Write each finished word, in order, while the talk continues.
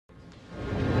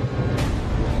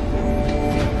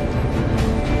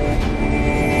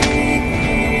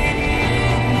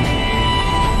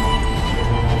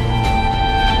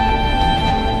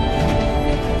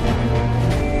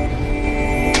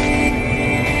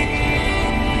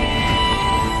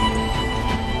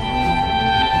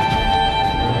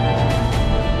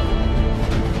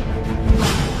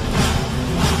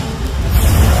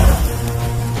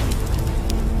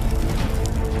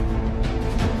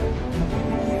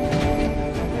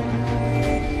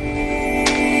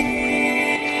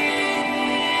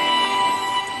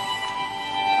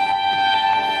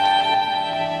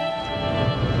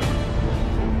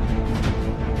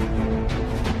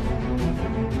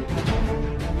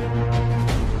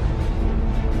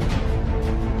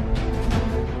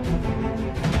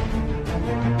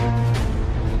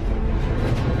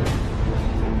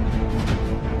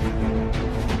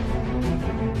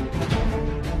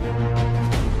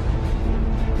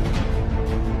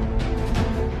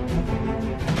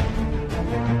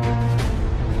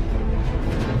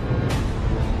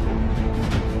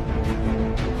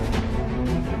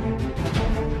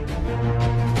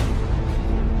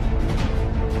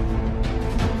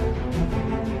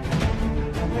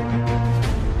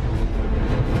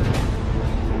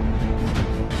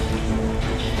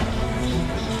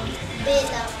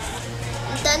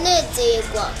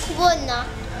kuryoherwa kubona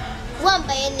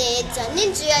wambaye neza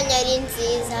n'inzu yanyu ari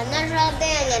nziza na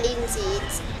jardin yanyu ari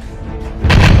nziza.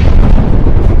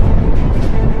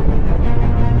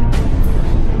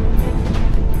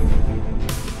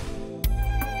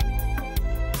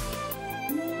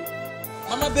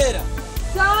 Mama Bera.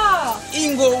 Sa.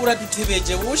 Ingo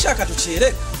uradutebeje ushaka tucere.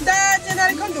 Ndaje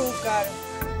nariko ndugara.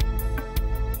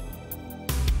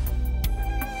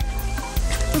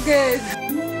 Tugeze.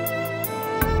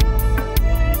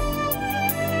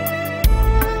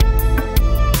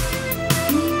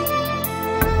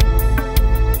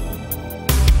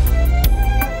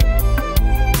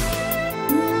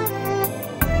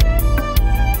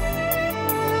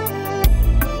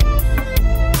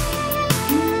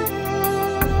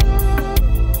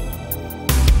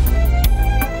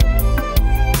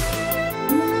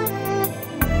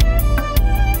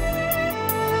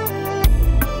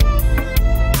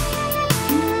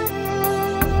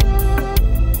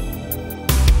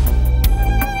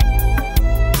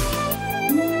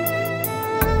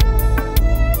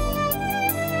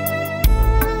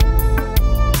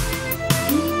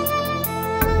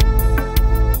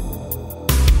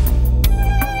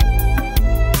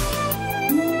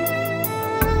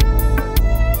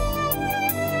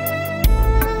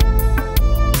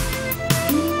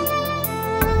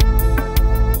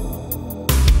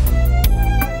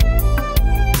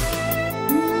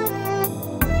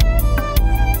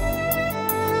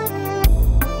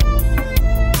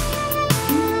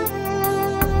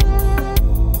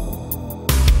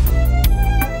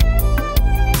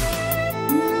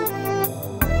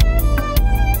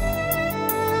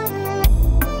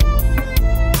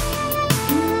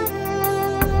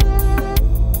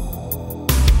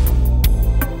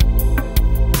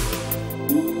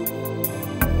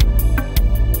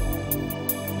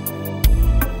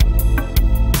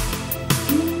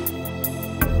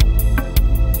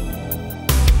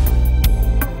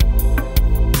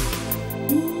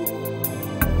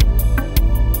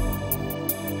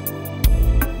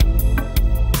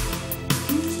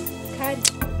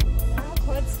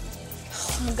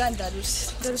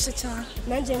 Ndarushe cyane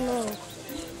nanjye nuko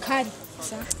kari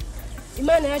sa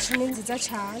Imana yacu ni nziza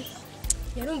cyane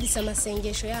yarumvise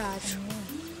amasengesho yacu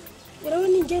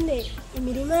urabona ingene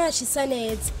imirimo yacu isa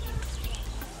neza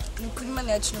nukuri Imana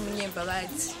yacu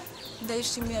n'umunyembabazi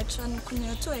ndayishimiye cyane ukuntu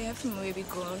yatoye hafi mu bihe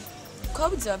bigoye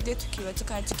twabuze ababyeyi tukibato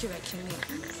kandi tukibakeneye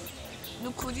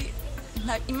nukuri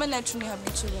Imana yacu ntihabwa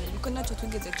icyubahiro kuko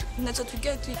ntacyo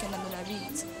twigeze tuyikana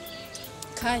murabizi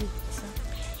kari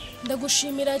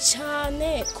ndagushimira cyane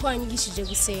ko wanyigishije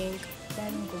gusenga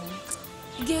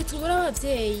igihe tubura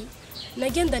ababyeyi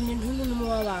nagendana intuntu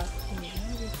n'umubabaro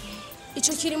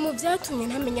icyo kiri mu byatumye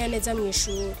ntamenya neza mu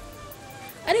ishuri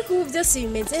ariko ubu byose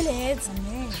bimeze neza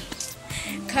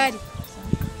kari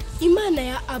Imana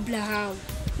ya Abraham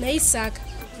na Isaka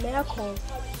na Yakobo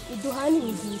iduhana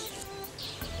imigisha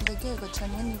ndagirwa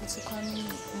cyane nibutse ko ari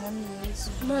Umwami Yesu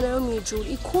Imana yo mu ijuru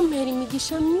ikumpera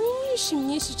imigisha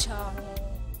myinshi cyane.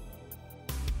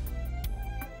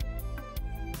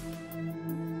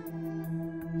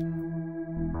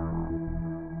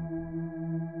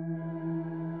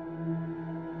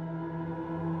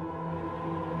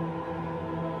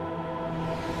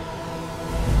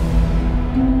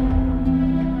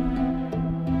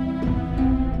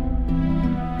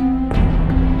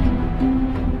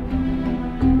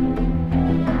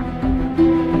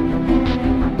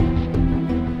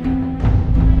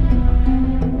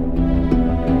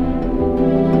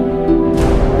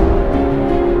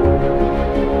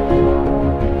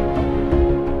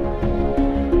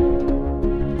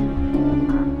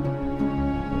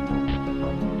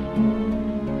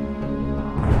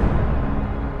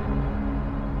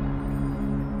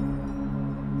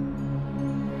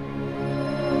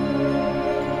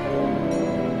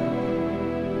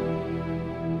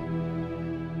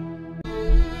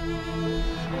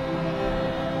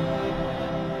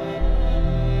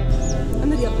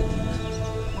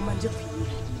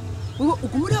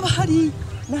 Ugumura bahari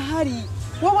nahari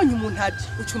wabonye umuntu aje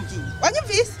ucumbyiye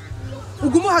wanyumvise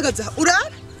ugumu hagaza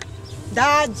urara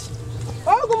ndaje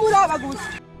ugumura bagusa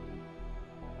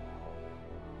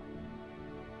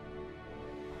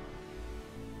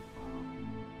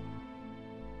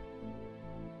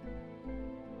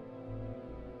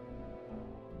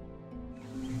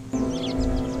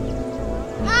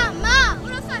Mama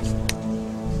urafashe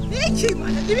niki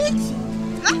mana nibiki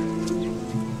ha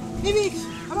nibiki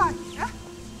abandi ha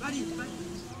bari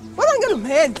warangana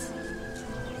umpenzi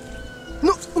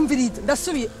no umviriza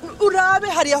ndasubiye urabe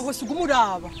hariya hose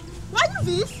ugumuraba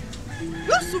wanyumvise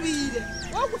nusubire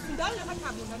wowe gufindanya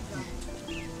ntamuntu arya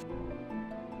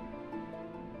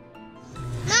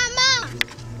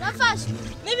Rafashe.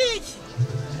 Nibiki?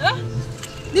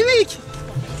 Nibiki?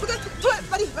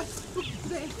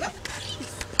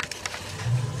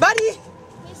 Bari.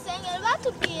 Isengero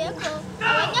batubwiye ko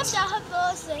abanyabyaha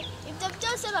bose ibyo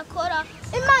byose bakora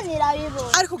Imana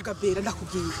irabibona. Ariko Gabera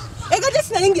ndakubwiye. Ega je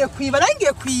sinaringiye kwiba,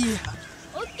 naringiye kwiha.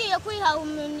 Ugiye kwiha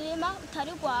umurima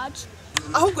utari gwacu.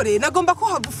 Ahubwo rero nagomba ko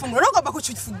hagufungura, nagomba ko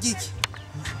cyufugiki.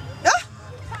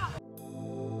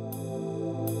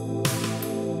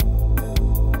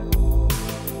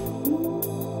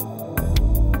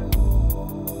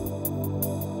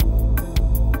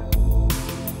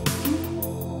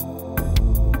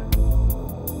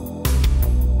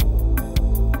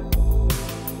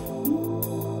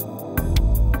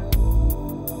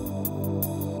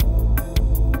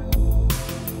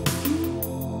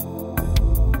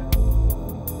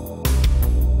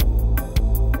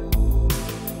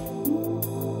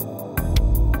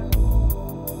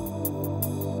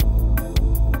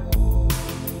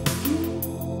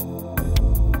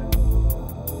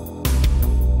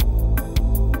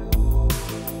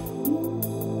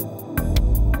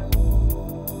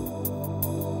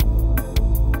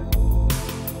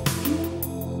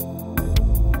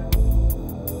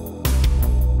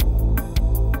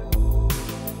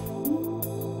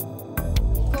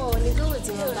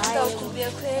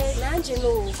 Nanje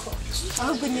nuko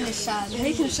ahubwo nyine shane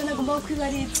hari ikintu shana agomba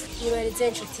kwibariza nibarize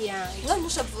inshuti yanjye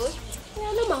Ntushavuye.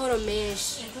 n'amahoro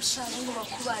menshi Yego shane ngomba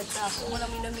kubaza ubona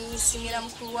muri ino minsi mwera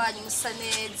mukuru wanyu musa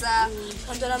neza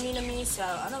kandi ora muri ino minsi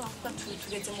ana bavuga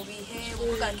tugeze mu bihe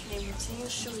uvuga nkeneye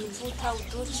byinshi uvuta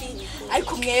uduki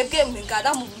ariko mwebwe mwengana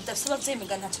mu bidafite abavyeyi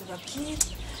mwengana ntacyo babwira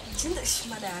ikindi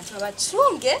shimana yacu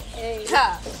abacunge ka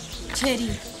Cheri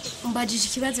umbajije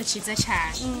ikibazo ciza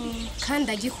cyane kandi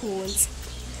agikunze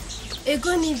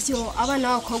ego nivyo abana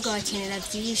b'abakobwa bakenera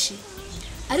byinshi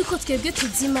ariko twebwe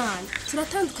tuzi Imana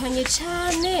turatandukanye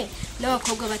cyane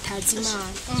n'abakobwa batazi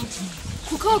Imana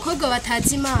kuko abakobwa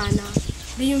batazi Imana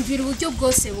biyumvira uburyo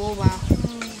bwose bobaho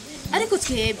ariko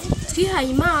twebwe twihaye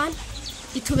Imana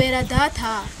itubera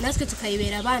data natwe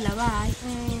tukayibera abana bayo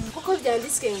kuko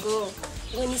byanditswe ngo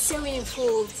ni se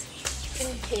w'imfubyi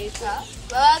Eka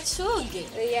bacunge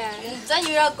zanyu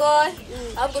biragoye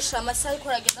ahubwo ushira amasaha ariko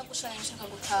uragenda gushanyisha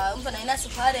akagutaha umva nari nasi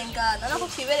kuharengana nako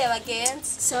twibereye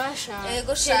abagenzi sasha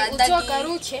Ego sha ndagiye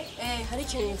uzogaruke hari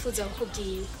ikintu nifuza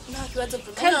kukubwira nta kibazo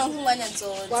vuga nk'umwanya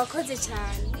nzoza wakoze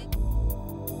cyane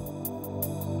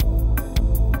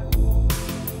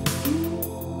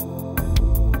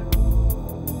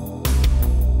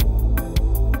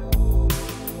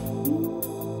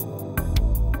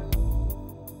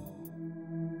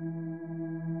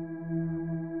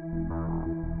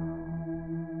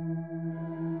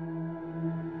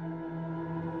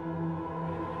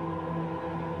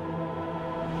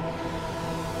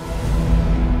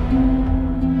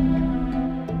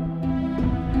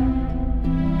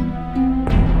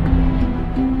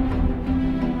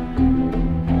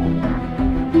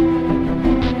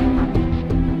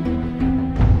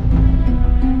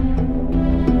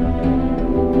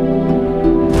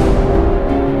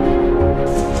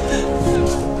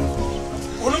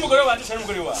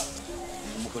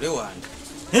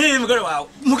Umugore wawe.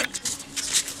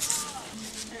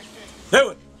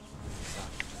 Ewe.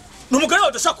 Numugore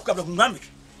wawe udashaka kugabura ku mwambike.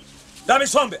 Dabe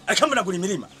sombe akamunagura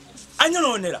imirima.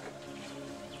 Anyononera.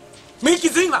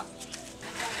 Mwikizinga.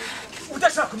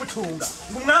 Udashaka kumutunga.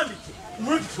 Ngumwambike.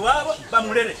 Umuriki wabo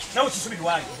bamurere. Nawe usubira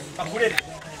iwanyu. Bakurere.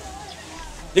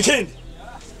 Ikindi.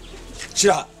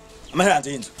 Shira. Amahera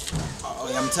yanze y'inzu.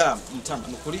 Oya mutama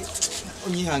nukuri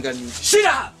unyihanganiye.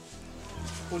 Shira.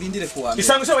 Urindire kuwa.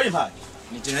 Isango se wayimpaye.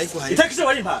 Nije nayi kuhaye. Itariki se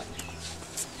wayimpaye.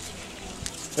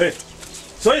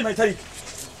 So yimpaye itariki.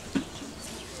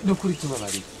 Nukuri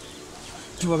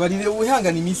tubabarire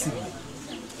wihangana iminsi.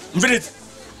 Mviriza.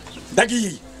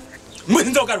 Ndagiye. Mwe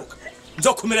nzogaruka.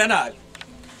 Nzokumira nabi.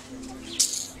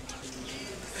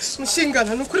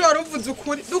 Mushingana nukuri waruvuze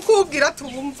ukuri dukubwira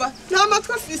tubumva nta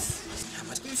matwi afise.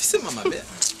 Amatwi afise mama Bera.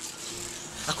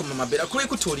 Ako mama Bera kuri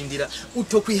kutorindira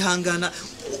utokwihangana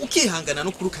ukihangana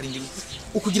no kurukarindira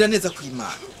ukugira neza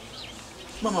kw'Imana.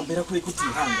 Mama Bera kuri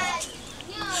kutihangana.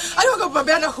 Ariko mama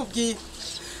Bera nakubwiye.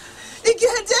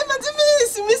 Igihe maze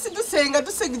iminsi dusenga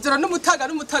ijoro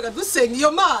n'umutaga dusenga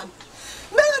iyo Mana.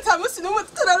 Mbega tamusi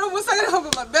n'umutara n'umusanga ariko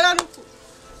mama Bera nuko.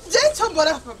 Jecho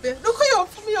mbora mama Bera nuko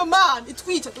yopfuma iyo Mana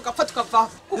itwica tugapfa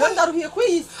tukavaho. Kuko ndaruhiye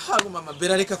kwisi. Hago mama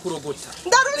Bera reka kurogota.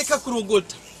 Reka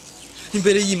kurogota.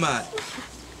 Imbere y'Imana.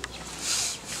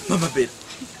 Mama Bera.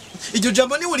 Iryo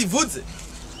jambo ni urivuze.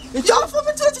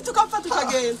 Yopfuma itwica tugapfa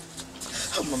tukagenda.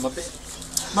 Mama Bera.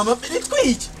 Mama Bera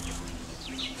itwica.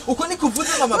 Uko ni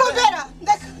kuvuze mama Bera.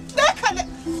 Ndeka.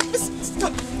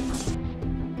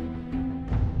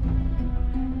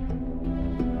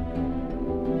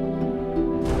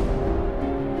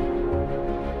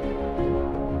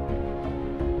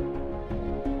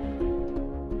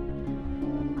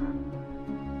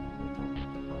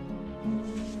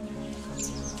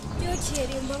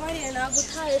 mbabariye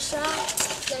nagutayesha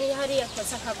yari hariya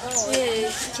kosa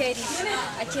akagore keri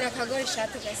akira akagore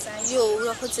ishati gasanga yo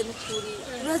urakoze n'ukuri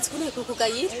urazi ko nteko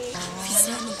kugayira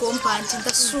fisa ngombanje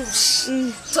ndashushe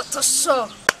totosho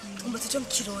umba tuje mu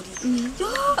kirori yo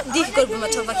ndikigora buma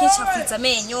cyava kinshafuriza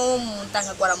amenyo mu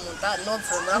ndangagwara mu nda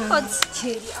novo murakoze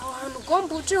keri aho hantu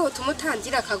ugomba uje ho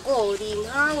tumutangira akagori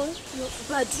nkawe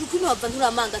baduru kuno bava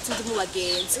nturamanga tindi mu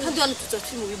bagenzi kandi hano tuza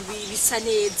turi mu bintu bisa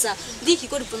neza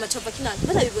ndikigora buma cyava kinanga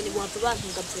barabibone buhava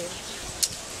bantunga brema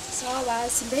sawa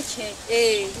basi mbeke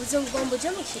uze ugomba uje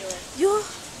mu kirori yo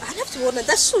arabyibona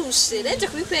ndashushe reje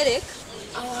kubikwereka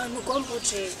aho hantu ugomba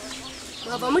uje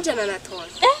bava mujana na tona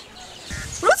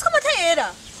uretse ko amata yera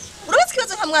uretse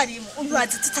ikibazo nka mwarimu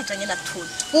urazi tutajanye na tuna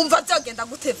wumva byagenda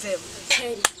gute vema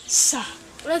keri sa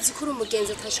urazi ko uri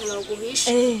umugenzi atashobora guhisha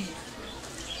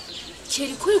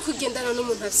keri kuri kugendana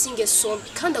n'umuntu afise ingeso mbi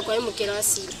kandi agwaye umugera wa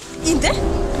sida inde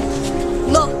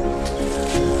no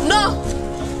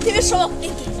ntibishoboka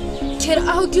kera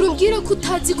aho gira umbwire ko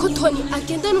utazi ko toni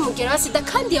agendana umugera wa sida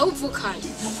kandi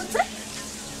yawuvukanye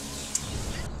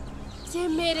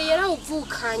yemereye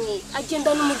yarawuvukanye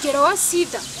agendana umugera wa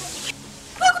sida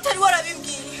kubera utari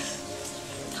warabimbwiye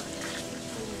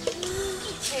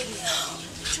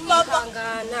mama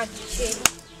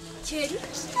keri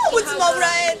ubuzima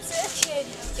burahetse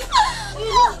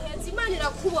Imana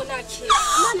irakubona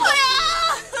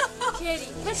keri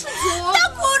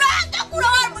ndakura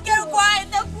wa mugera kwawe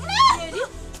ndakura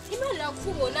Imana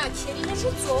irakubona keri ejo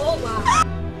uzoba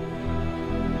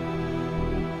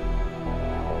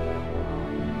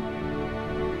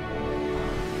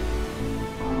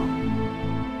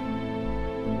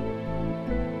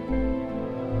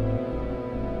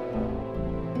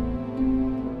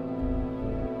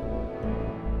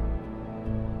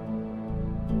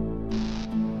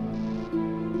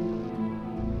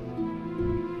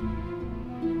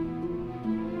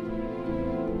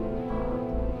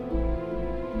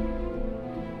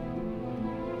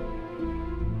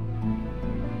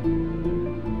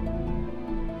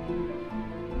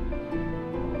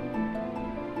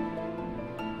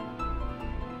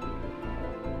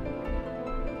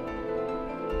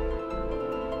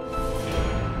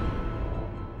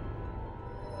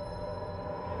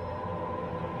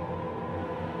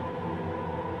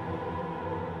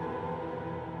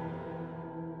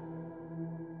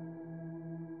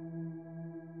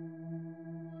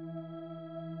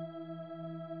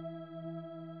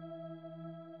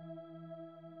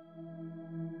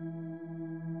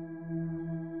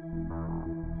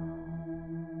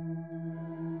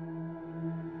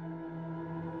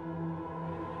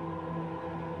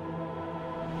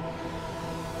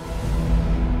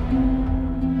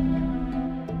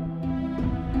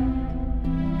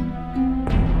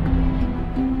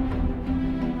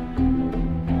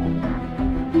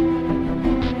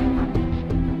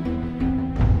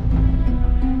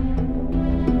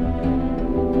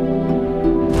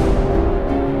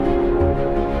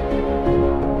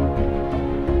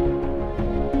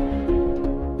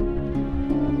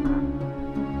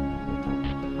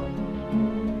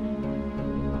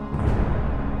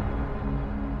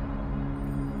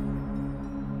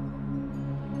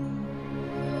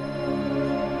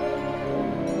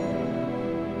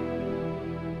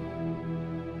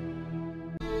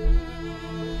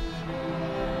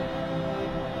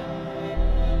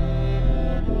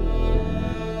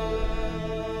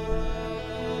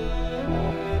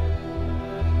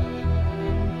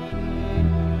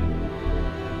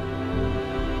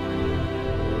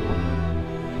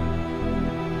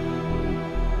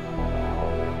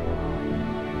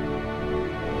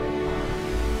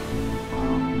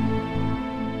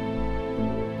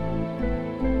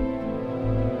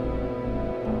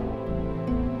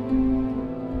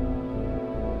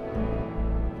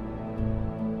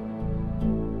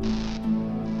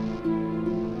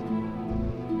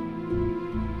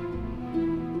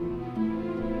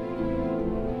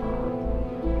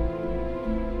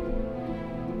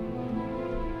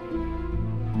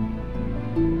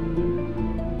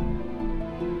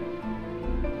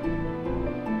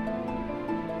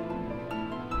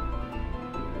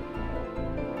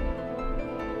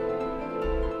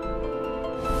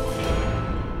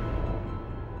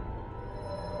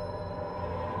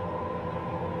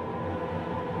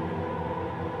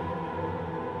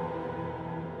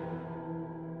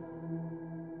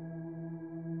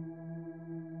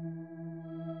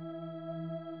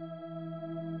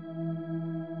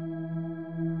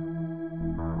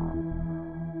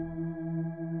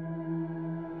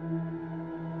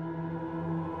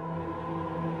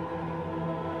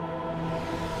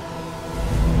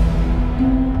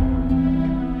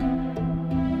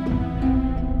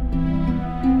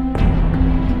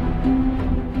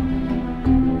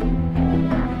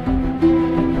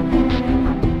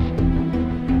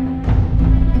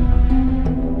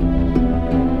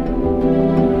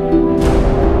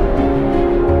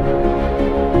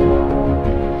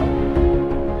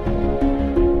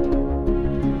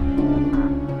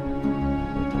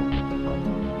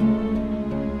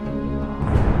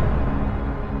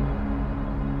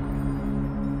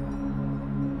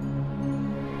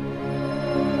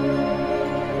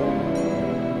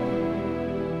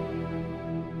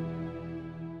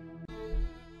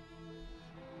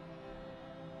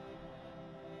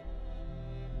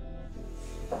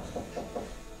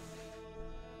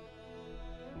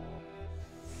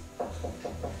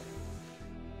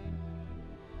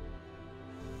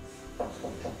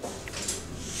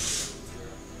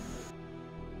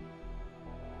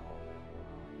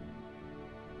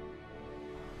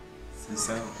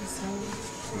Sawa.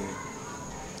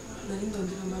 Nari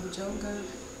ndondera mabuja aho ngaho.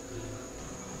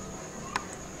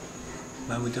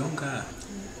 Mabuja aho ngaho?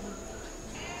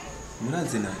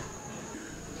 Murazi nawe?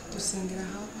 Dusengera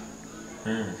haba.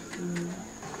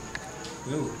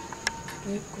 Wewe?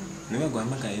 Yego. Niba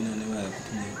guhamagaye none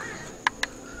baragutumye ko?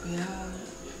 Ya,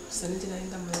 gusa nijye nari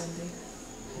ndamurondera.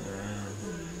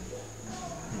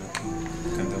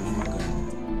 Kanda muhamagaye.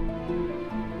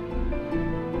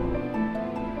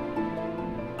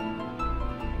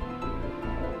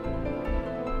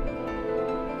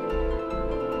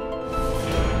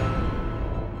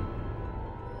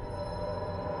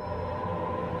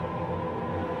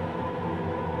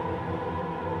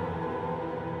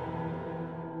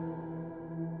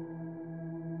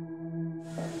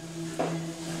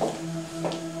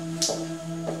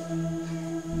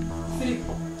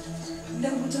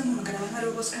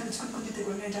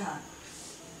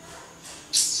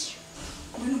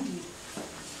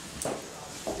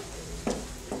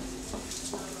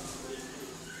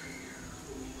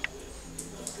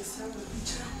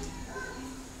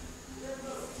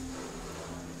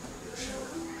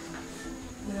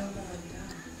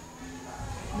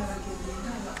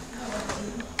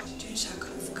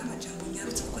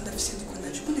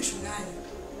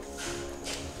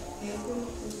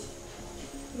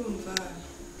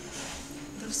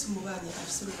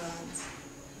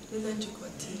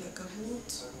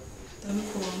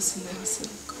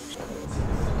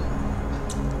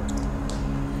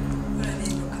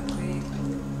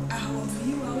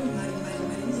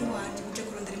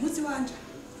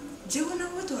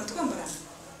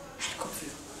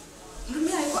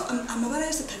 amabara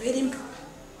yose tabera imbwa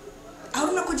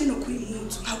aho nako je no kuri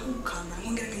impunzu nkagukamba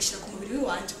nkongera nkayishira ku mubiri we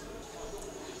wanje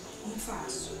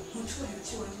umfaso mucubahiro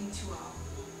cy'iwanje n'iki wawe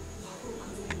wakuruka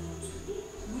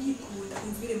muyikunda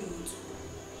umvire mu nzu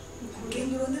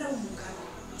ugenda urondera umugabo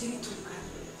je nitungana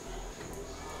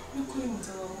Nukuri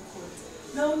mutaba wamukunze.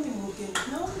 Nawundi mugeni,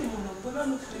 nawundi muntu mbona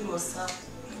nukuri nosa.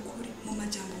 Nukuri mu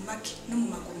majambo make no mu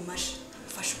maguru masha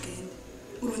fasha ugende.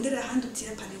 Urondera ahandi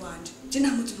utira pani wanje. Je nta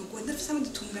mutu nuko ndafise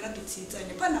amudutungana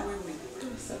dutsizanye pana wewe.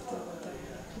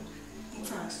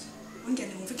 Mfasi.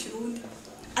 Ungene mumve kirundi.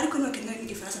 Ariko nokenda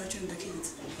n'igifaransa naco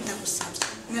ndakiza. Ndagusabye.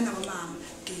 Mwana wa mama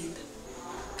genda.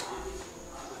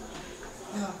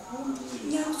 Nakundi.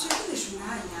 Nyarucikisha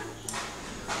umwanya.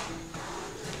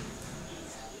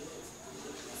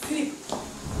 Philip,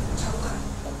 chauka.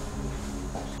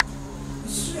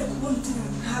 Usure kubona tena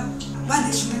ntabwo.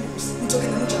 Bande shimwe gusa. Nzoke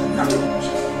namuca.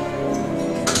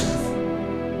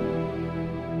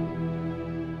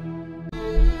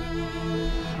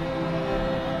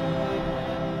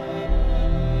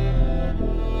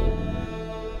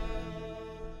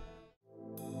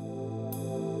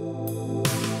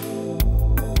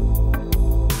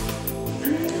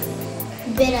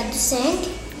 Bera do sangue.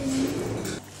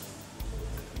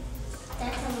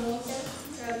 Dessa muita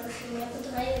trabalho que tu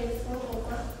vai ver fogo,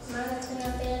 mas tu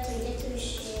não pega tu de tu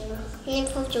chama. Nem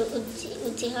fogo o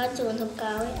tihado no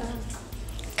carro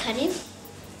a Karim.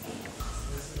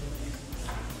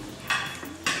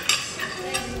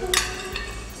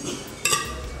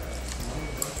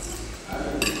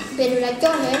 Bera la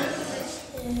journée.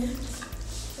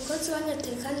 Ngozi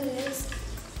wanyatekana neza.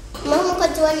 Mama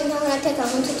umukozi ntabwo arateka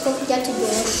nk'utu two kurya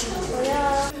turyoshye. Oya,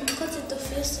 umukozi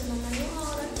dufise mama niwe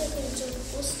ahora ateka ijoro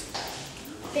gusa.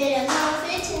 Bera nta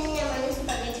fete n'inyama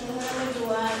n'isupageti nkora muri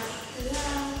iwacu.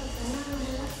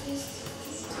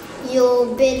 Yo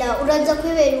Bera uraza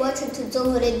kwibera iwacu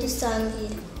tuzohore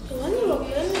dusangira. Iwanyu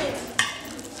mubwire neza.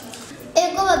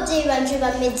 Ego ababyeyi banje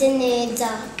bameze neza,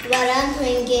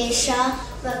 barantwengesha,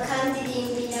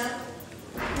 bakandirimbira,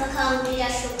 bakangurira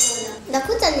shokora.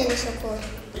 Ndakuzanira shokora.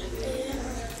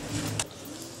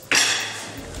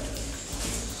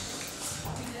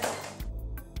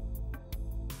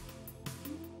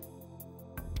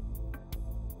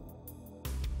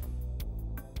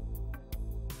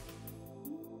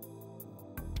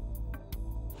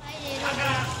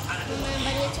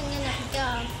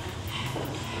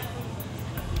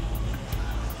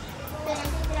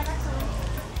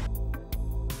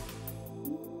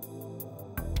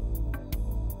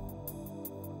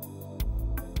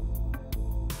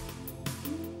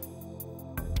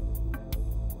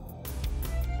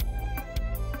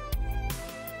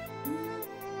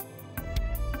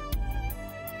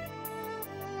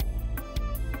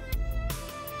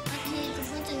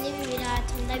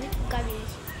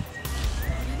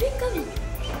 Urabikabi?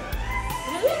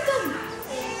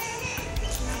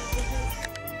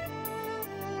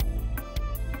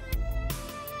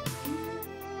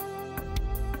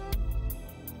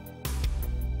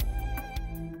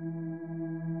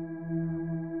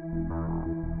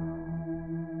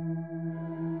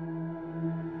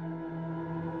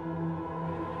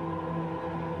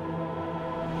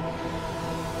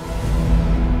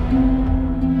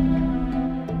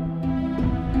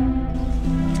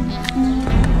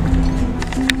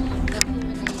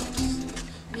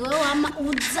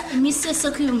 imisi yose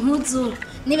ko impuzu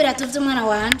n'ibirato by'umwana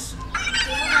wanje.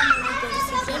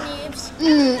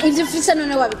 Ibyo ufise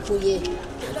none wabikuye.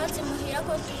 Rwatsi muhira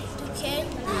ko dukenya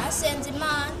nasenze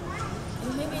Imana.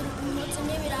 Impuzu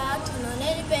n'ibirato none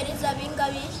Beriza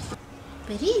bingabije.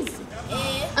 Berize?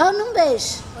 Aho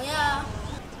numbeshe? Oya.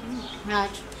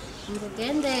 Ntacu.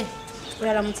 Ngugende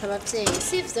uraramutsa abavyeyi,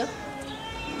 sivyo?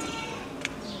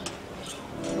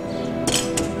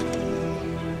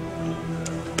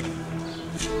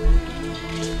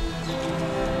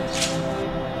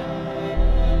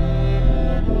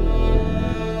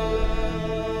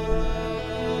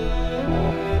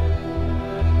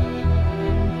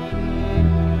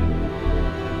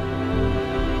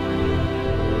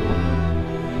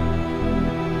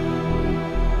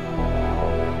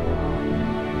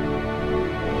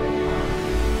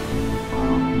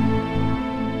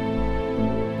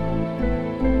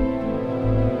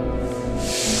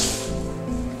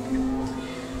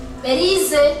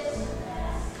 Berize.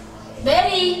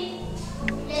 Beri.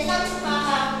 Leza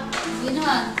mpaka.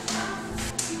 Gina.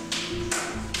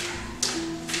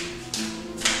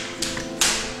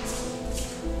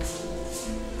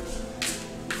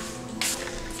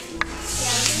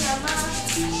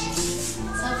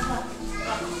 Safa.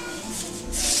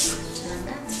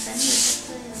 Chanda, tani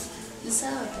sawa. Ni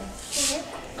sawa tu.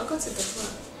 Wako tutakuwa.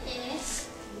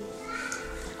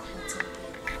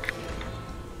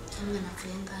 Kama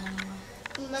nakuengana.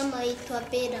 Mama yitwa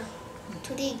Bera.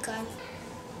 Turigana.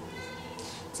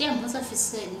 Tia mpoza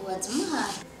afise ni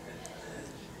wazumuhara.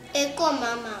 Ego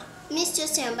mama, misi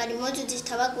yose yambara impuzu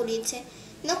zitabaguritse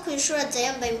no kwishura aza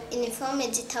yambaye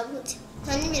uniforme zitabutse.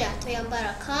 Nta n'ibirato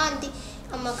yambara kandi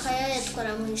amakaye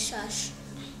yatwara mu ishasha.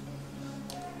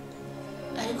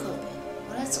 Ariko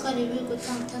urazi ko ari bibi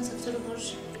gutanga utanze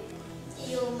vy'uruhusha.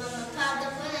 Yo mama,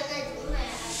 pardon, mbona naje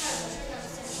umaya ataza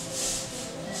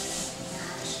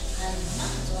Hanyuma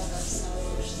nzobagusaba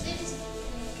uruhusha, sivyo?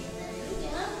 Genda rero ujye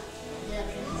hano, kugira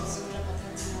ngo uzura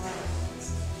abatanzi n'abandi.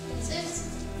 Sivyo?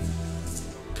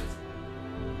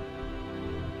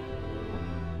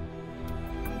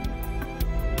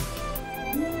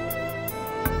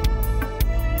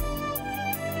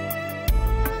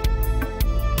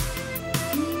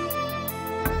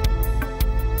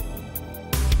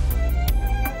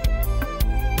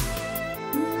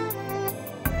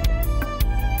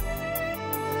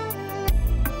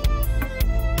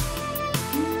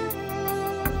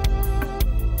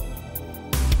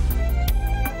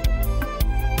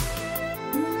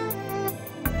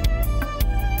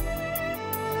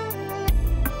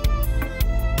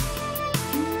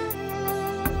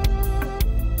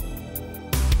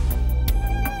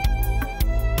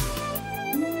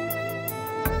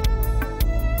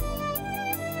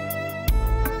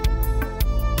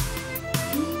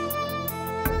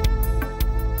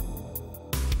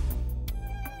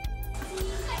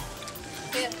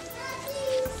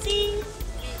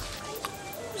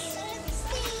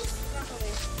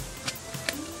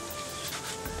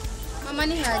 Mama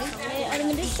ni hari? ari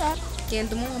muri sara.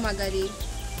 Genda umuhamagarire.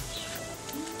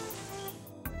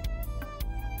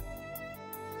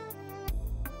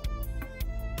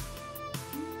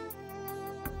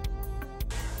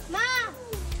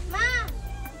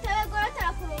 Tabagora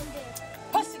tarakurondera.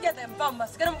 Pasigenda mbamba,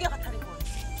 sigara mbwiye katari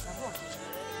ngozi.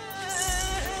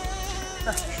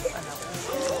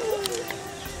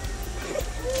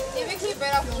 Ibiki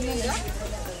bera kumbwira?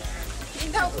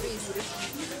 Ninda ukubise.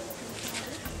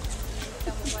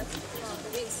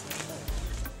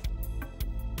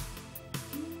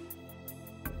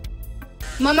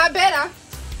 Mama Bera.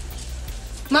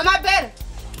 Mama Bera.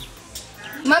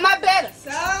 Mama Bera.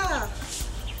 Sa.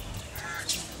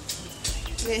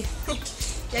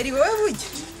 Yari wowe burya.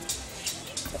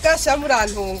 Gasha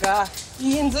murantunga.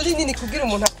 Iyi nzu ari nini kugira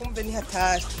umuntu akumve ni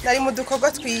hatari. Nari mu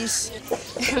dukorwa twishi.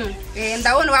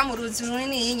 Ndabona wamuruzi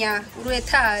runini yinya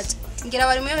uruetaje. Ngira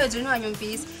bari muri hejuru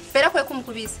ntibanyumvise. Bera kwe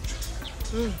kumukubise.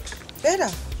 Bera.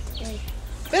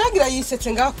 Bera gira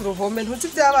yisetse ngaha ku ruhome ntuzi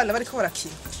by'abana bariko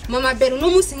barakina. Mama Bera uno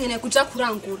munsi nkene kuja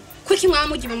kurangura. Kuki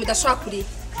mwamugibe mudashobora kuri?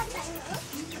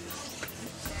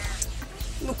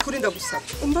 Nukuri ndagusaba.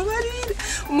 Umbabarire.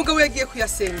 Umugabo yagiye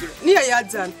kuyasengera. Niya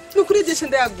yazana. Nukuri jeshe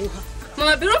ndayaguha.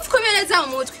 Mama Bera upfuko bereza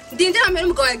mu mutwe. Ndindira mbere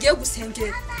umugabo yagiye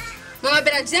gusengera. Mama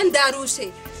Bera je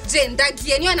ndarushe. Je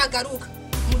ndagiye niyo nagaruka.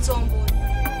 Muzombo.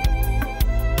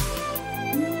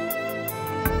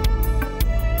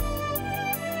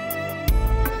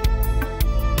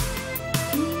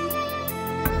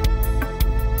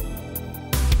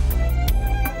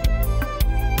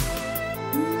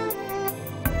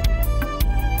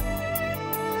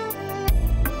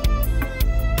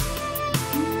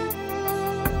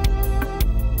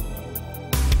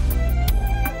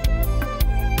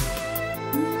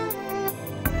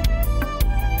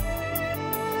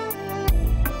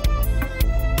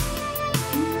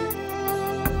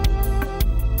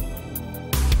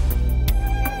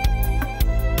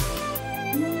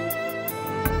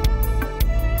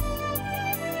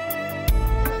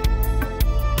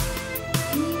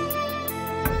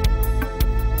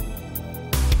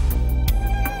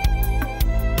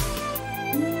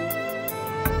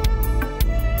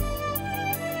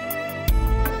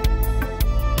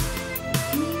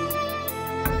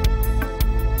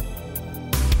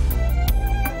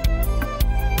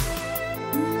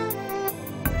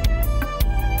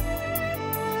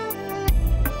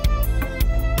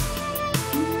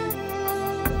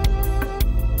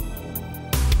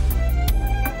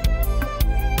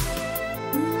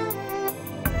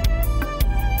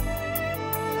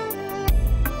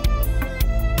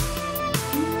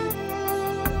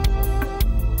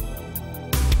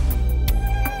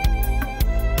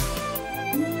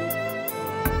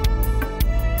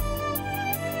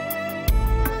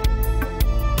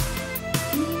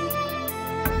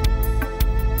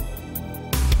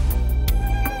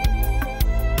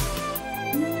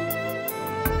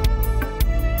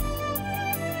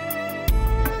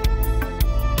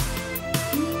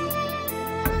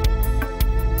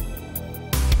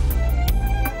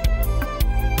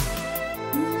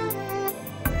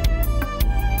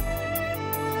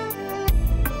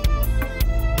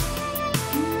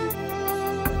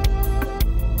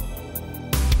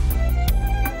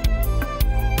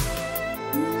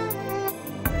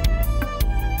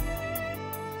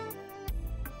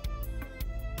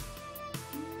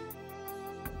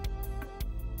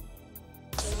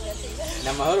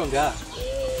 Namahoro nga.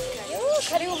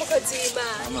 Karibu mukozi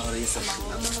w'Imana. Amahoro Yesu.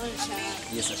 Amahoro cyane.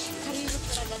 Yesu. Karibu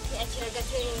turagati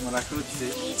akiragate. Murakutse.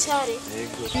 Nicare.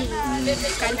 Yego.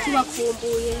 Kandi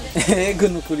tubakumbuye. Yego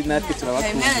nukuri natwe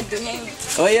turabakumbuye.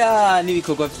 Oya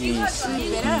nibikorwa byinshi.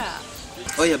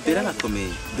 Oya Bera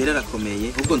arakomeye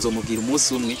ubwo nzomubwira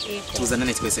umunsi umwe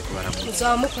tuzanane twese kubaramutsa.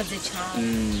 Uzaba mukoze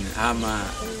cyane. Ama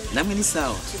namwe ni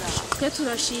sawa. Twe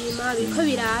turashima biko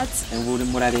biratse. Ubu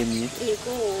muraremye.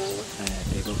 Yego.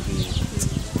 Yego kwiye.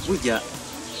 Burya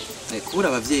kubura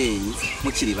abavyeyi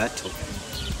mukiri bato.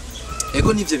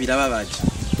 Ego nivyo birababaje.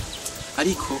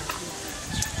 Ariko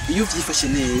iyo vyifashe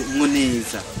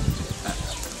neza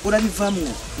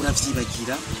urabivamwo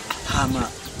uravyibagira hama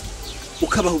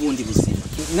ukabaho ubundi buzima.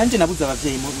 Nanje nabuze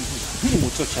abavyeyi nkiri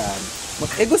muto cyane.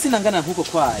 Ego sinangana nkuko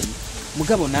kwayi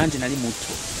mugabo nanje nari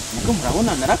muto. Mugabo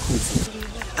murabona narakuze.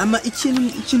 Ama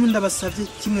ikintu ndabasavye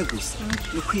kimwe gusa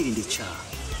no kwirinda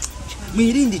icyaha.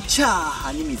 Mwirinde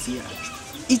icyaha n'imizi yacu.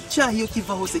 Icyaha iyo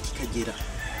kiva hose kikagera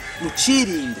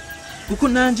mucirinde kuko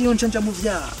nanje iyo njanja mu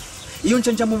vyaha iyo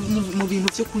njanja mu bintu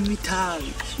byo kunywa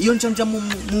itabi iyo njanja mu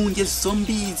ngeso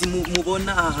mbizi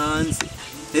mubona hanze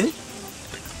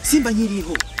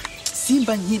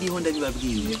simba nkiriho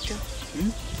ndabibabwiye.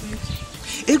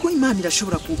 Ego Imana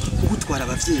irashobora kugutwara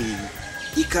abavyeyi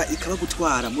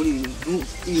ikabagutwara muri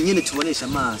nyene tubonesha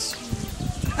amaso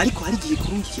ariko hari igihe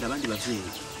kurungikira abandi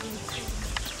bavyeyi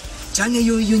cyane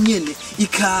yo nyene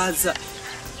ikaza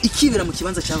ikibera mu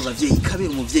kibanza cy'abo bavyeyi ikabera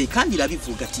umuvyeyi kandi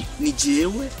irabivuga ati ni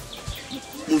jewe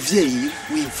muvyeyi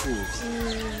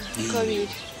w'imfuvyi. Kabiri.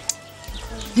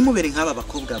 Nimubere nk'aba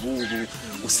bakobwa bubu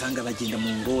usanga bagenda mu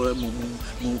ngora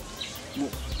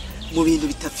mu bintu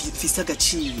bitafise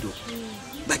agaciro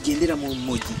bagendera mu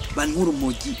mogi banywa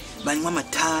urumogi banywa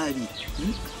amatabi.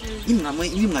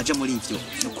 Nimwaja muri ivyo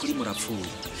nukuri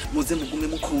murapfuye. Muze mugume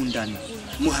mukundana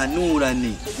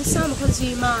muhanurane. Gusa mukozi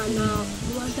w'Imana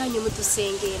mubandanye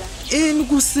mudusengera.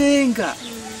 Nugusenga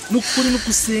nukuri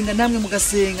nugusenga namwe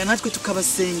mugasenga natwe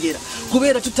tukabasengera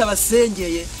kubera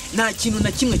tutabasengeye nta kintu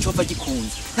na kimwe cyova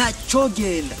gikunze nta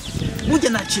cyogenda burya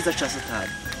nta ciza ca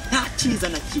Satani nta ciza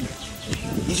na kimwe.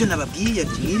 Nivyo nababwiye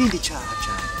ati mwirinde icyaha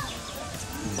cyane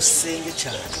usenge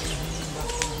cyane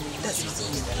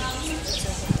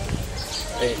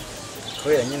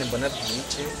kubera nyine mbona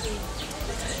byice.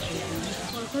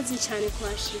 Wakoze cyane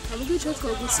kwashika mbwo ico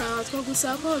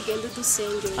twogusaba ko ugenda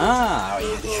udusengera.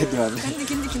 Kandi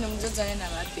ikindi kintu muzozane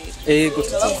n'ababera. Ego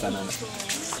tuzazanana.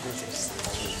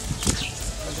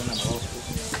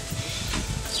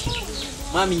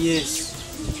 Mami Yesu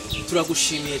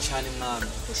turagushimiye cyane mwami.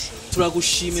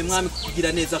 Turagushimiye mwami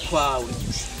kugira neza kwawe.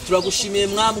 Turagushimiye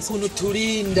mwami ukuntu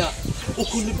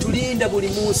turinda buri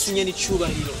munsi nyene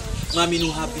icubahiro. Mwami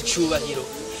nuhabwe icubahiro.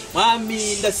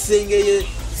 Mwami ndasengeye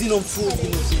zino mfuvyi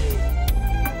muvyeyi.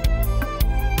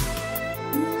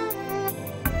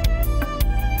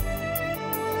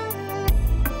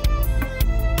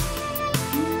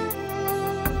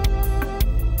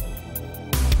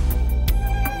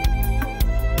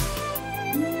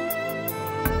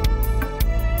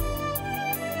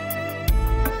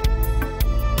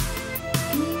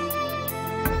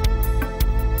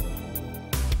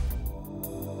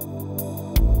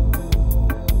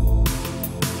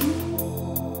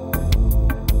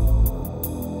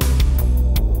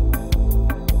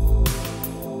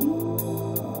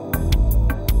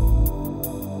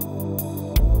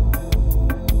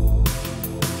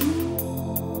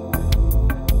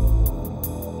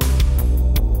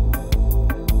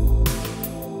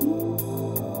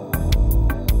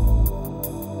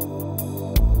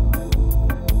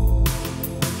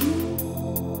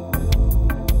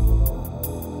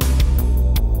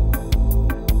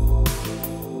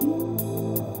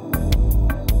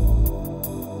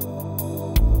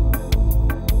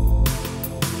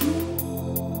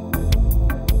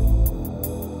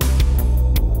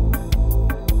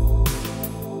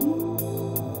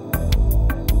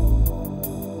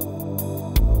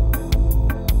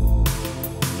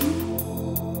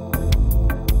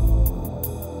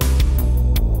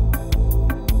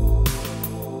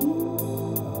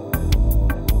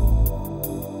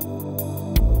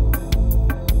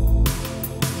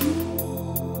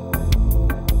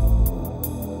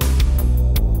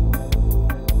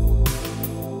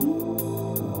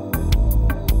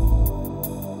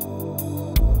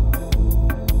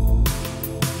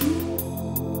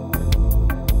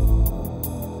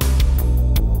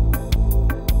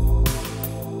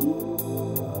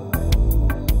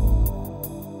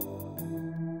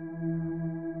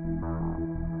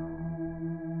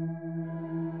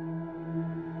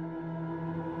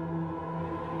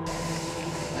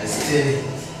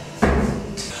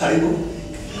 Karibu.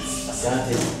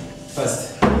 Asante. Pastor.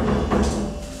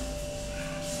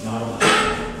 Mahoro.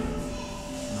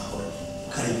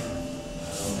 Karibu.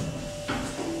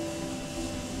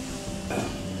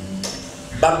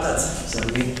 Baptaza.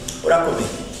 Sabi. Urakomeye.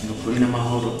 Nukuri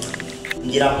n'amahoro.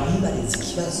 Ngira kwibariza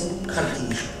ikibazo kandi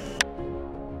nisho.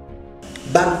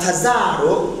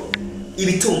 Baltazaro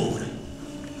ibitungura.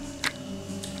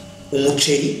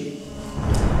 Umuceri,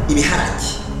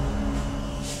 ibiharage.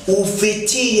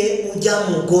 Ufitiye ujya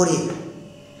mugore.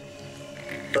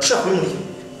 Urashaka kumuri?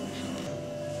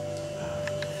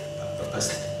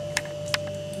 Pastor.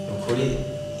 Nukuri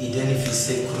ideni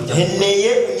fise kurujya.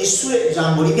 Heneye unyishure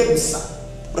ijambo rimwe gusa.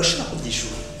 Urashaka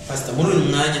kubyishura? Pastor muri uyu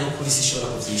mwanya no kuri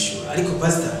sishobora kuvyishura ariko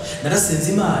pastor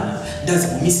narasenze Imana ndazi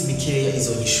mu minsi mikeya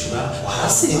izonyishura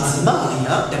warasenze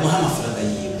Imana ndamuha amafaranga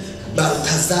yiwe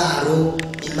Baltazaro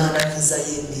Imana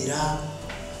ntizayemera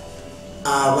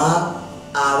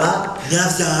aba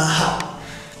nyavyaha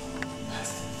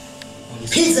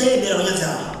ntizayemera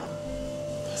abanyavyaha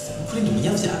pastor nukuri ndi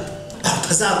umunyavyaha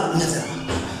Baltazaro umunyavyaha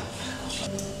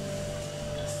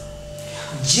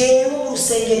jewe mu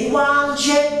rusengero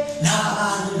iwanje nta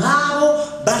bantu nk'abo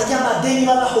barya amadeni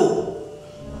babaho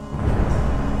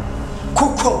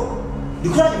kuko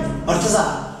ndikuranye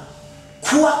Baltazaro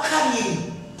kuwa kabiri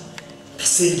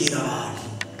ndasengera abantu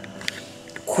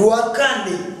kuwa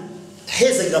kane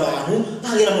ndahezagira abantu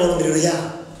ntagera mu ronderero yabo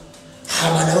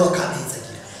haba nabo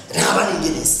bakamphezagira ntaba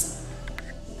n'ingenesa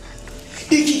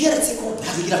ikigeretse ko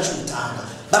ntabigira c'ubutanga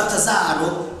Baltazaro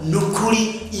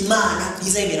nukuri Imana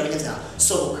izayemera abanyavyaha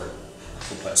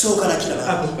sohoka nakira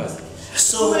abandi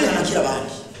sohoka nakira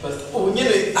abandi ubu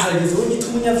nyene harageze wo nyita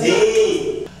umunyavyaha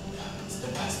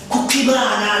kuko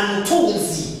Imana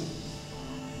n'umutunzi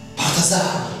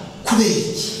Baltazaro kubera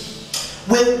iki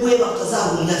wewe Baltazaro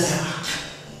umunyavyaha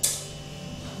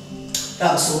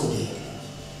rabusohoye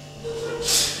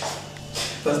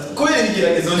kubera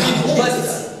igeragezo n'imbabazi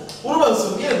urubazo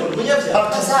ubwire ngo umunyavyaha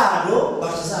Baltazaro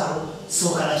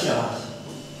sohoka nakira abandi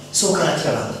sohoka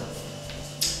nakira abandi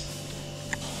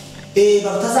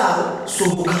Baltazaro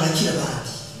sohoka nakira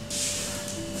abandi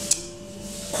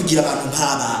kugira abantu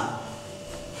nk'aba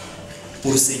mu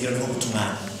rusengero niho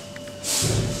gutumana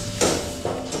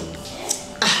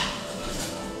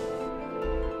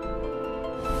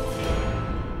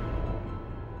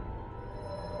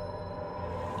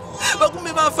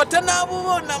bagume bafata nabo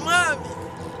ubona mwami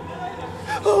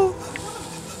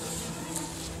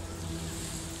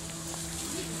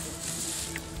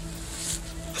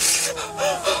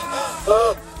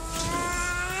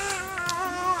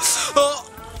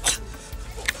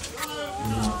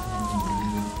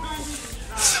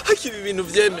Akibi ibintu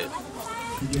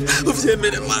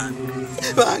uvyemere mani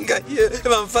bangaye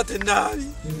bamfate nabi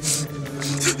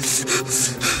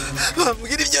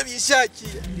bambwira ibyo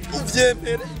bishakiye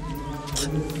uvyemere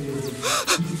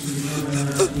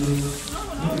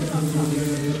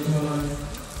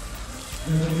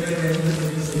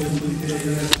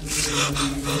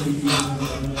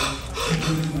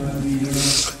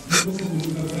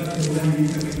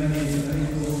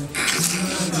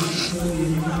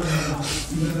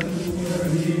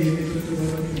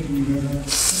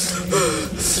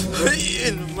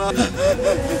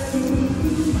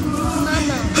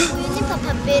Mama, uyu ni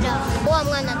papa Bera, wa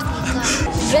mwana twiga.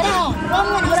 Vera, wa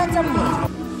mwana uranzamwe.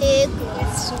 Ego,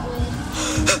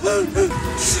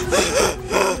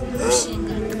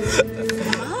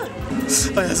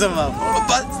 aya sama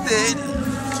pasiteri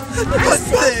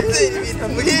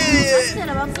binamuriye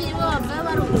Pasiteri abapfuye bava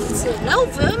barungutse. Nawe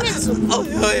uvuye wemeze uko.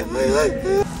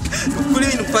 kuri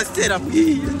ibintu pasiteri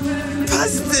ambwiye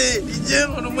pasiteri njyewe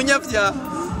ngo ni umunyabyaha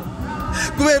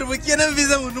kubera ubukene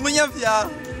mvize ngo ni umunyabyaha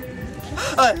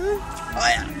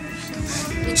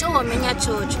Icyo wamenya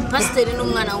coco, pasiteri ni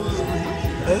umwana w'umuntu.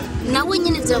 Nawe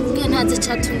nyine byakubwiye ntazi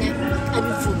icyatumye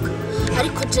abivuga.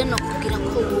 Ariko je no kubwira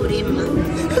ko urema.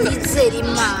 Nizera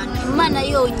Imana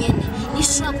yonyene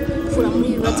nishobora kugukura muri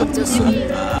ibibazo byose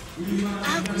urimo.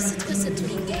 Akwisi twese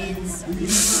turi ingenzi.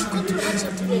 Ko turaca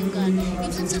turengana.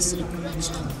 Ibyo byose uri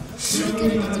kuraca.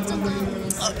 Ibigaragaza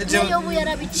by'agahamwe. Yobu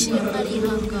yarabiciye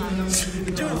arihangana.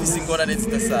 ibyo bifise ingorane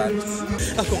zidasanzwe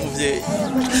ako muvyeyi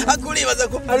ako uribaza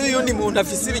ko ari uyundi muntu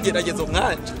afise ibigeragezo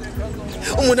nkanje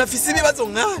umuntu afise ibibazo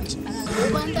nkanje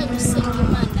Rwanda gusenga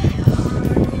Imana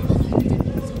yawe.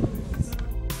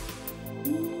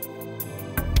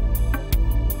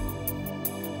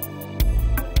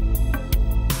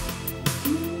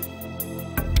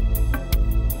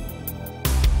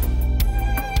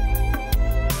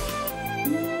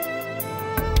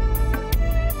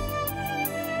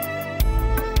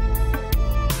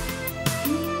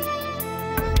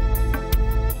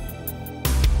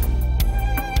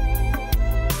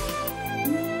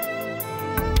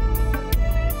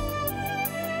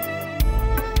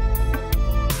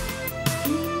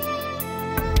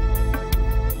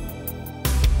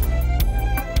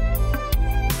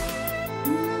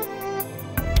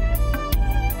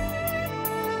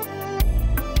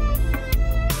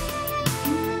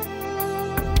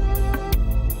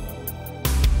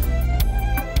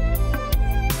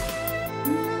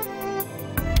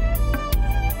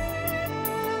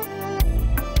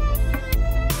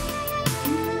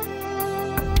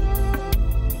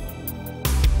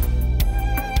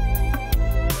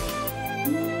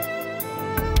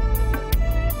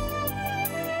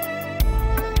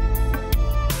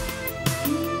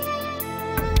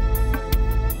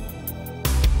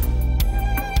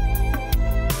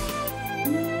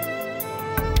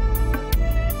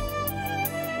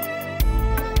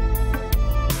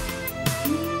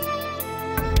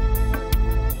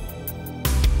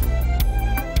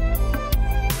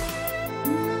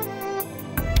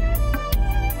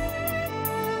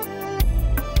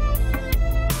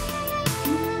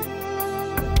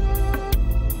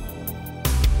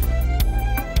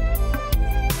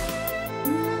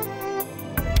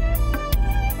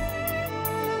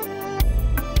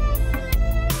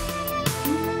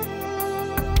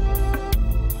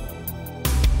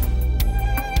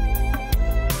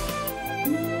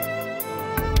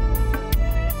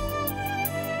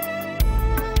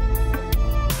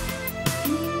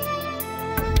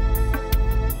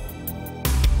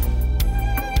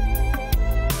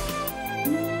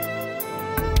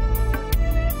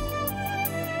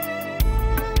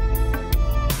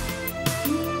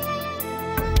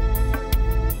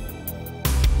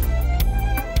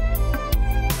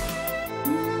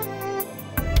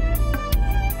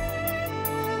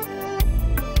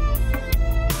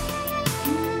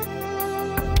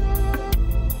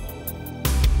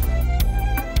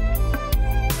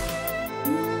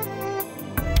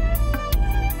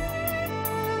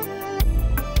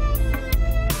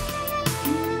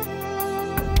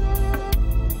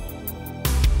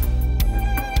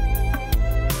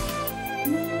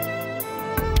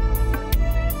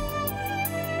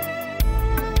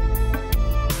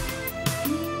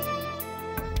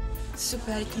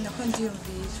 ariko nako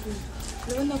ndiyumvira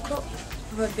urabona ko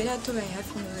babera tubaye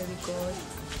hafi mu bihe bigoye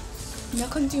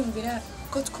nako ndiyumvira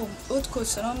ko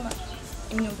twosoroma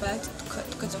imyumbati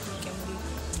tukaza kubigemurira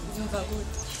byumva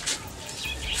gute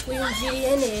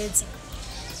wiyumviriye neza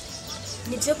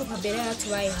nibyo papa bera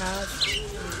yatubaye hafi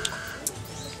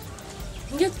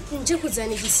nje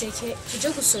kuzana igiseke tuje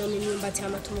gusoroma imyumbati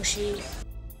hama tumushire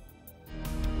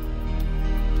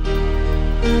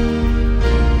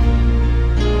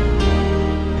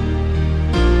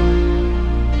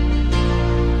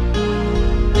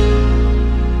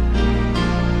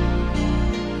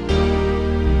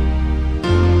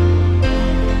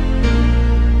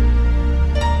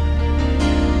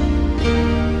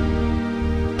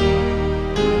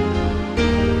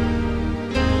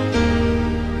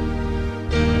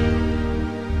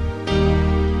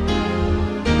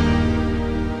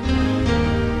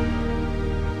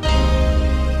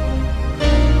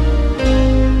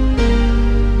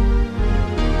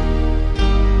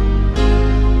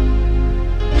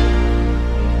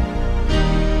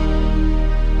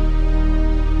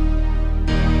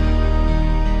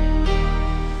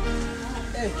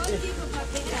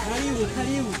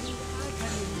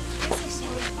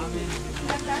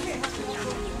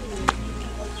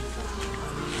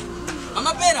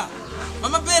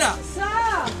Mama Pera.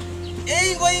 Sa.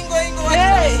 Ingo.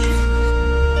 Hey.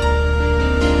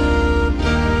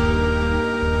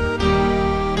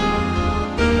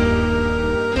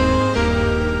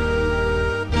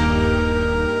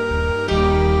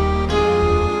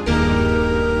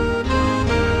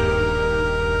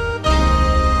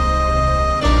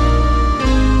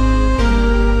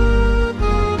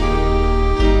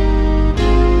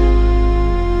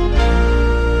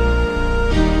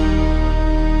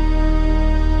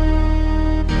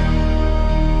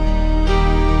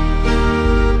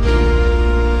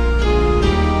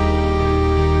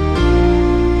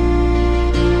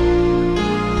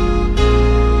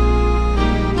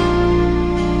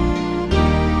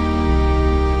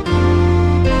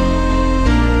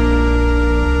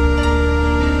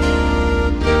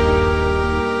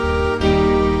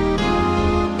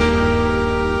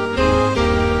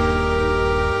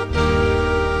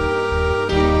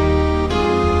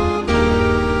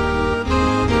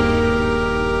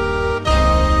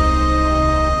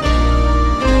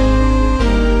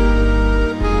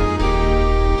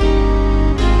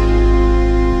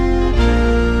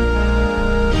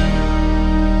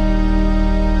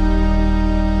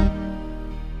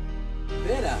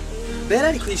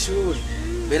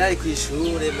 Bera ari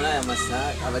kw'ishure muri aya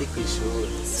masaha abari kw'ishure.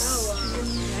 Sawa.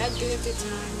 Yaduhebye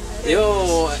cyane. Yo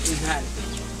intare.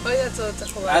 Oya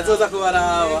azoza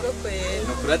kubarawa.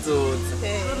 Nokura azoza.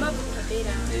 mama papa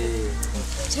bera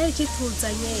cyari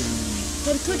kituzanye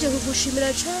twari tuje kugushimira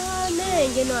cyane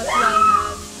ngene watubaye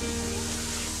hafi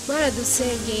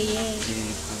mwaradusengeye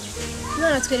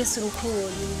mwaratweretse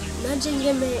urukundo nanje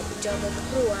ngeme ijambo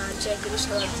mukuru wanje agirisha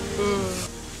ababyeyi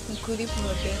Ukuri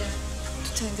kumabera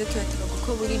tutanze turataka kuko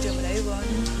burije murabibona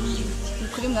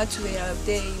ukuri mwatubera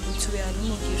ababyeyi mutubera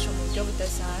n'umugisha mu buryo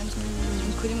budasanzwe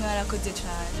ukuri mwarakoze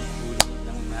cyane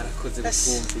mwarakoze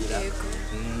gukumvira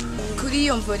kuri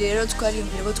iyo mvo rero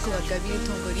twariyumviye ko twubagabira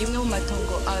itungo rimwe mu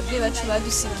matongo ababyeyi bacu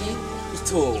badusigiye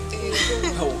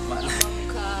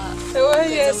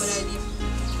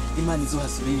Imana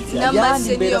izohasubiriza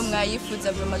n'amase niyo mwayifuza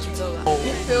vuba tuzoba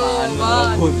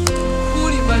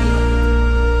kuri bari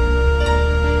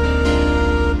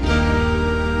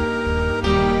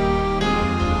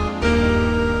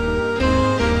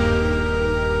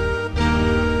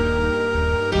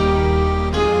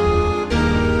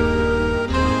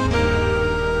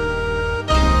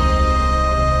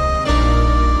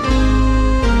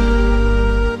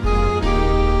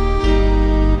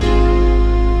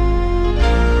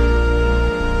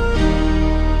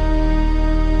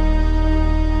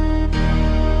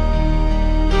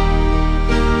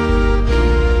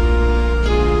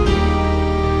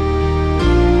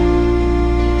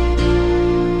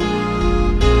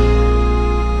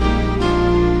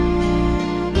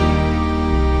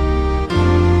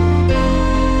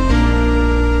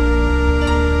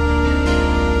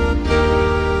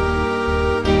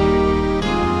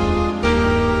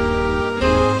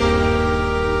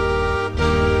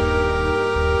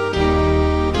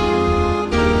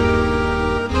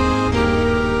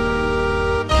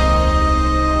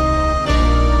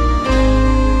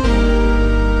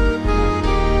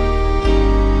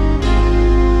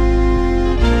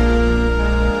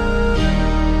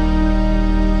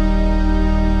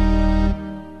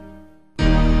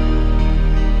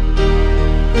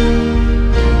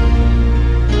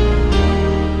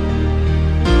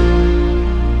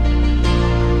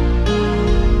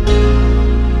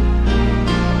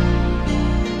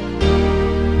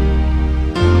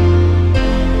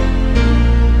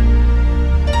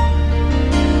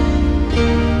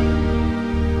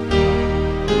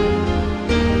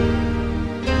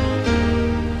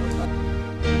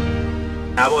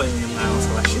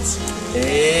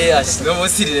ashino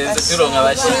musi rirenze turonka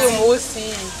abashitsi uyu munsi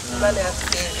Imana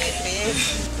yatwegeye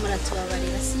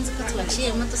muratubabarira sinzi ko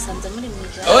tubaciyemo dusanze muri mu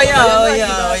ijoro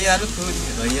oya nukuri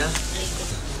oya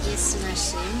Yesu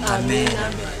nashimwe amen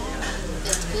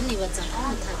twe nibaza ko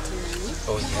mutatumanye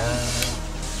oya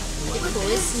ariko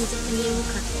wowe sinzi ko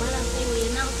nibuka twarahuye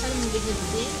nawe utari mu bihe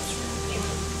byiza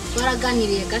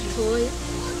twaraganiriye gatoya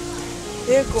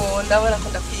yego ndabona ko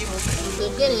ndakwibuka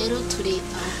twebwe rero turi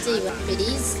ababyeyi ba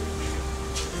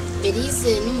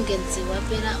Berize n'umugenzi wa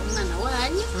Bera umwana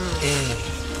wanyu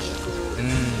yego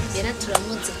Bera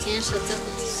turamuzi kenshi aza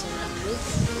kudusura mu rugo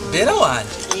Bera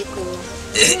wanje yego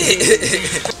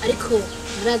ariko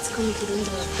murazi ko mu Kirundi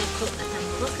bavuga ko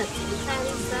atamuboka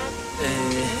zibitari zake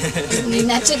ni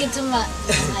nacyo gituma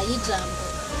ayijambo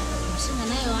umushinga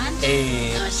nayo wanje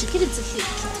abashikiriza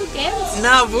ikitugenza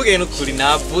navuge nukuri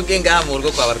navuge ngaha mu rugo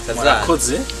kwa barutazara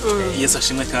murakoze Yesu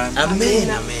ashimwe kandi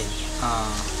amen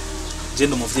je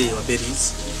ndi umuvyeyi wa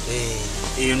Berize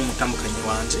iyo n'umutambukanyi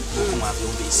wanje uko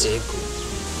mwavyumvise yego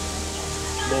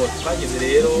twageze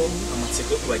rero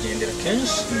amatsiko yo kubagendera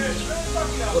kenshi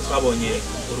kuko twabonye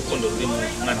urukundo ruri mu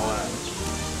mwana wawe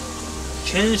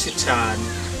kenshi cyane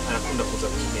arakunda kuza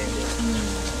kugendera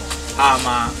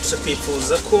hama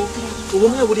twifuza ko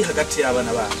ubumwe buri hagati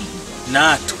y'abana bacu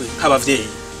natwe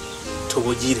nk'abavyeyi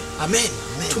tubugire amen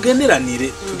tugenderanire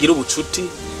tugire ubucuti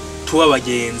tuba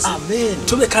abagenzi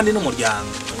tube kandi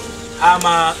n'umuryango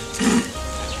hama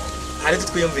hari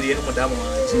twiyumviriye n'umudamu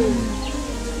wanje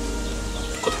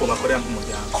ko twobakorera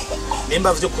nk'umuryango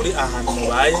nimba vy'ukuri ahantu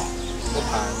mubaye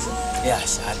mupanze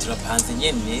yasha turapanze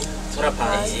nyene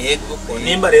turapanze yego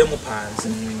nimba rero mupanze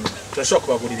turashobora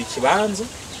kubagurira ikibanza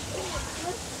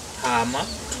hama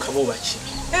tukabubakira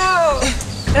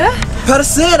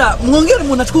parcera mwongere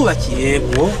umuntu atwubakiye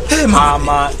yego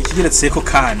hama ikigeretseko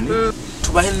kandi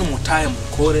tubahe n'umutahe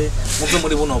mukore muvyo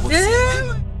muri buno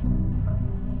buzima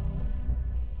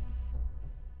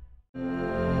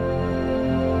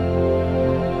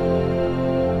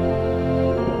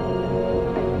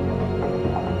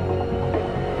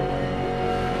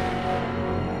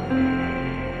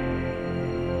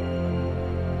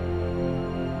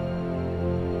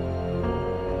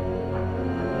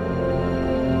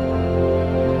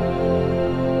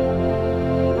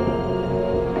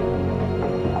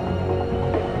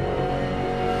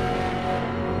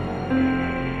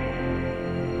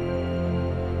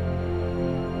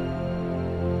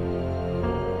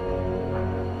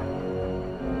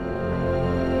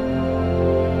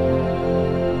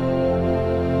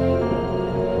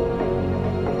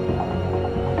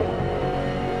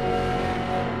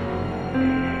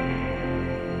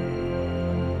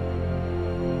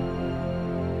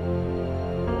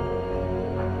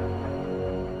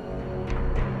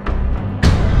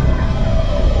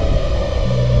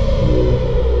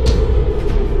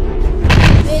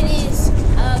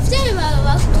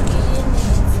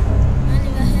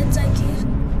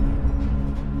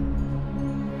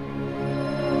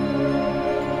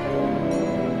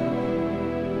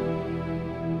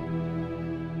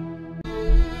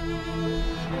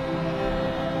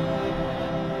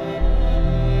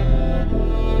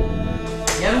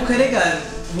Karega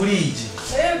murije.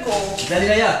 Yego.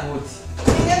 Dalira yakoti.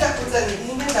 Ingenda kuzanira,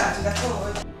 ingenda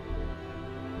ndatowe.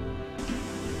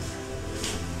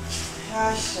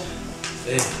 Hasha.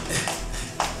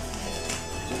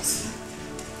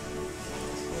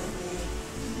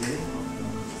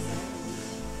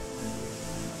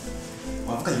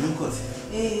 Wavuganye n'umukozi?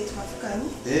 Twavuganye.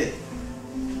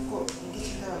 Ko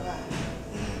ngiye ndababana.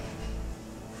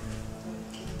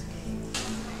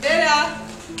 Bera.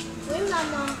 Oui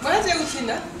mama. Mwaje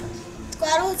gukina?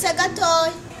 Twarutse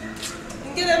gatoya.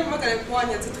 Ingere mpamagare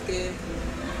kuwanya zitugenda.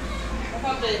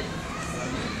 Papa Bera.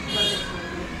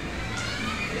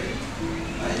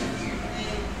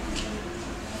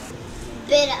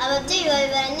 Bera ababyeyi bawe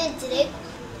baranezerewe.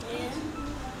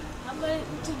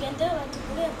 Tugende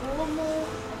batugure bomo,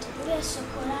 tugure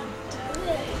shokora,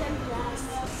 tugure crème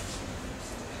glace.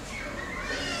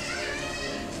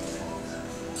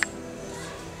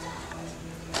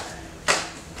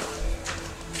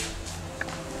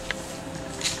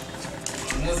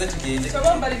 Muze tugende.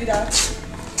 Twambara ibirato.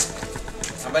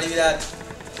 Ambara ibirato.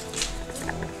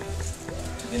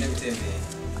 Tugende gutembera.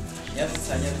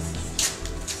 Nyarusanya.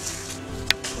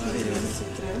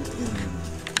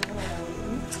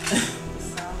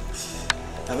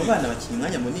 Aba bana bakina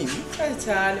umwanya munini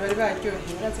cyane bari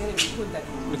baryoheye barazene bikundana.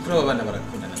 Kuri abo bana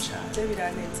barakundana cyane. Je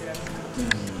biranezera.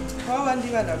 Abo bandi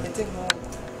bana bameze nk'uko.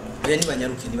 Oya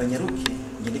nibanyaruke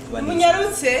ngende kubana.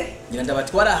 Munyarutse? Ngira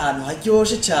ndabatwara ahantu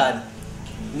haryoshe cyane.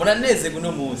 Muranezerwa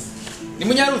uno munsi. Ni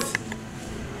munyarutse?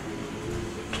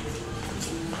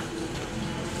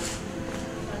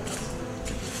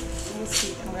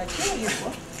 There you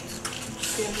go.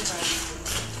 Stand behind.